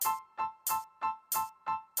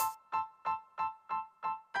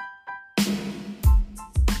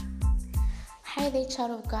Hi there, child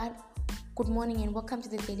of God. Good morning and welcome to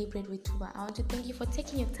the Daily Bread with Tuba. I want to thank you for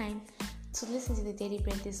taking your time to listen to the Daily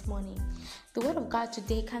Bread this morning. The word of God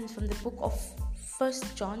today comes from the book of 1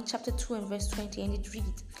 John chapter 2 and verse 20, and it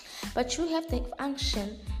reads, "But you have the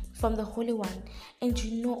unction from the Holy One, and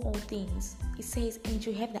you know all things." It says, "And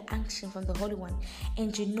you have the unction from the Holy One,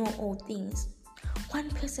 and you know all things." One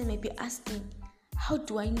person may be asking, how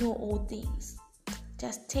do I know all things?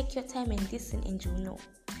 Just take your time and listen and you know.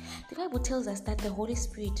 The Bible tells us that the Holy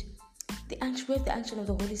Spirit, we have the unction of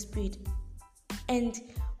the Holy Spirit, and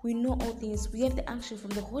we know all things. We have the unction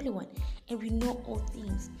from the Holy One, and we know all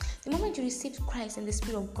things. The moment you receive Christ and the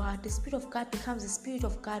Spirit of God becomes the Spirit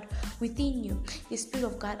of God within you, the Spirit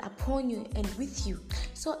of God upon you and with you.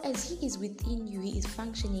 So as He is within you, He is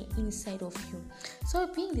functioning inside of you. So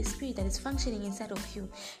being the Spirit that is functioning inside of you,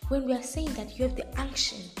 when we are saying that you have the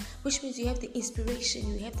unction, which means you have the inspiration,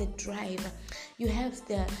 you have the drive, you have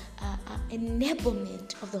the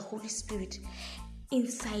enablement of the Holy Spirit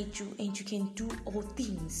inside you, and you can do all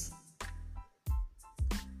things.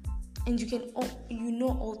 And you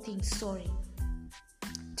know all things.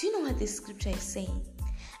 Do you know what this scripture is saying?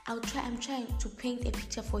 I'm trying to paint a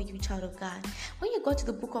picture for you, child of God. When you go to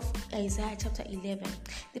the book of Isaiah chapter 11,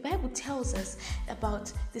 the Bible tells us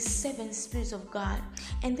about the 7 spirits of God.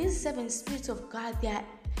 And these 7 spirits of God, they are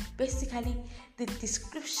basically the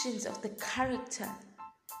descriptions of the character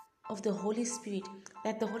of the Holy Spirit,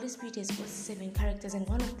 that the Holy Spirit has got 7 characters, and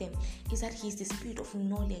one of them is that He is the Spirit of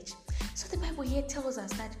knowledge. So the Bible here tells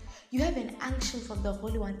us that you have an unction from the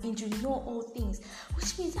Holy One and you know all things,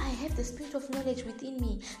 which means I have the Spirit of knowledge within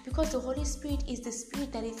me, because the Holy Spirit is the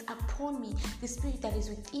Spirit that is upon me, the Spirit that is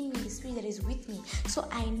within me, the Spirit that is with me. So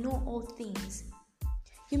I know all things.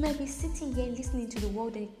 You might be sitting here listening to the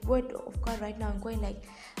word of God right now and going like,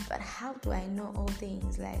 but how do I know all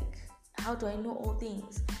things? How do I know all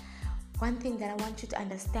things? One thing that I want you to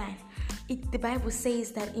understand, the Bible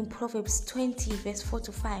says that in Proverbs 20 verse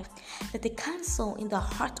 4-5, that the counsel in the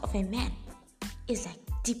heart of a man is like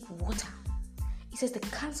deep water. It says the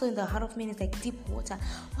counsel in the heart of man is like deep water.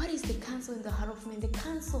 What is the counsel in the heart of man? The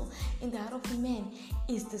counsel in the heart of man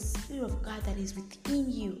is the Spirit of God that is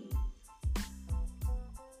within you.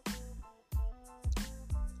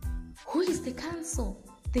 Who is the counsel?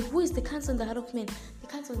 Who is the counsel in the heart of man? The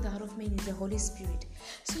counsel in the heart of man is the Holy Spirit.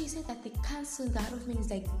 So He said that the counsel in the heart of man is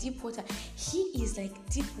like deep water. He is like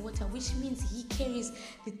deep water, which means He carries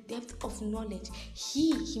the depth of knowledge.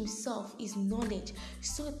 He Himself is knowledge.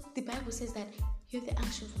 So the Bible says that you have the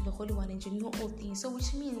unction from the Holy One and you know all things. So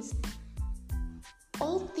which means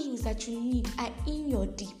all things that you need are in your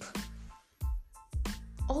deep.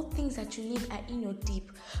 All things that you need are in your deep.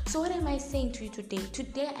 So what am I saying to you today?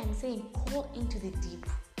 Today I'm saying call into the deep.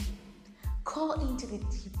 Call into the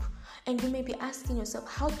deep. And you may be asking yourself,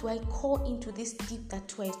 how do I call into this deep that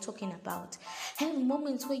Tua is talking about? Have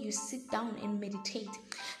moments where you sit down and meditate.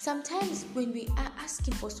 Sometimes when we are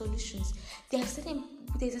asking for solutions, there's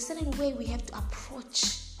a certain way we have to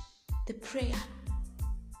approach the prayer.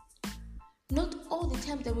 Not all the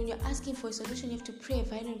time that when you're asking for a solution, you have to pray a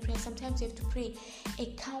violent prayer. Sometimes you have to pray a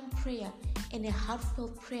calm prayer and a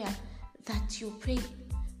heartfelt prayer that you pray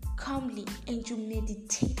calmly and you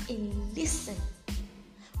meditate and listen.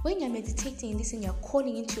 When you're meditating and listening, you're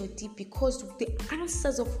calling into your deep, because the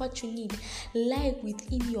answers of what you need lie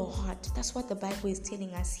within your heart. That's what the Bible is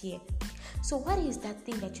telling us here. So what is that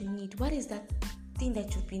thing that you need? What is that thing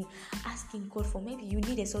that you've been asking God for? Maybe you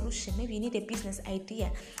need a solution. Maybe you need a business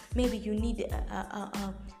idea. Maybe you need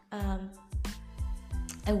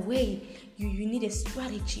a way. You need a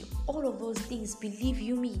strategy. All of those things, believe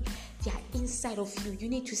you me, they are inside of you. You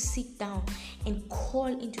need to sit down and call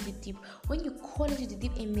into the deep. When you call into the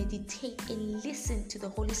deep and meditate and listen to the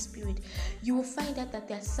Holy Spirit, you will find out that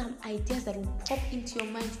there are some ideas that will pop into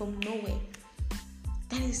your mind from nowhere.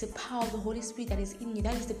 That is the power of the Holy Spirit that is in you.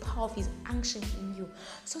 That is the power of His unction in you.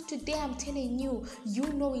 So today I'm telling you,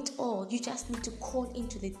 you know it all. You just need to call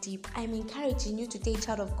into the deep. I'm encouraging you today,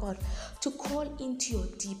 child of God, to call into your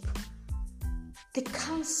deep. The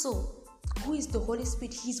counsel, who is the Holy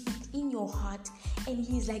Spirit, He's within your heart, and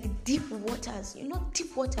He is like deep waters. You know,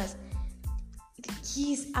 deep waters.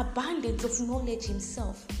 He is abundance of knowledge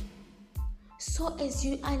Himself. So as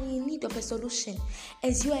you are in need of a solution,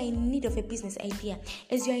 as you are in need of a business idea,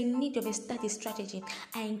 as you are in need of a study strategy,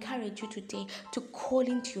 I encourage you today to call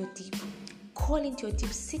into your deep. Call into your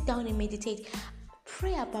deep. Sit down and meditate.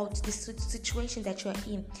 Pray about the situation that you are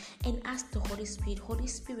in and ask the Holy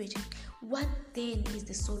Spirit, what then is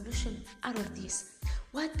the solution out of this?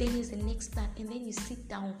 What then is the next plan? And then you sit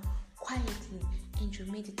down quietly and you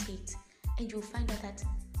meditate, and you'll find out that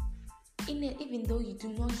Even though you do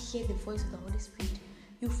not hear the voice of the Holy Spirit,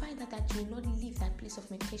 you find that you will not leave that place of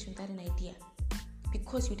meditation without an idea,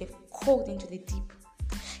 because you would have called into the deep.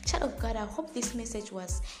 Child of God, I hope this message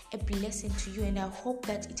was a blessing to you, and I hope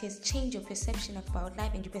that it has changed your perception about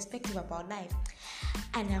life and your perspective about life.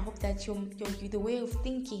 And I hope that the way of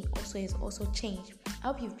thinking has also changed. I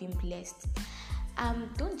hope you've been blessed.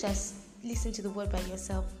 Don't just listen to the word by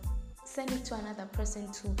yourself. Send it to another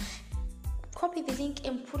person too. Copy the link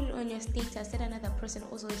and put it on your status. Let another person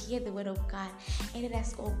also hear the word of God, and let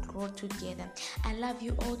us all grow together. I love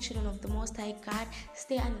you all, children of the Most High God.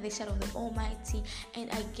 Stay under the shadow of the Almighty.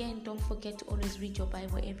 And again, don't forget to always read your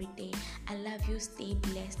Bible every day. I love you. Stay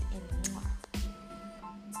blessed and mwah.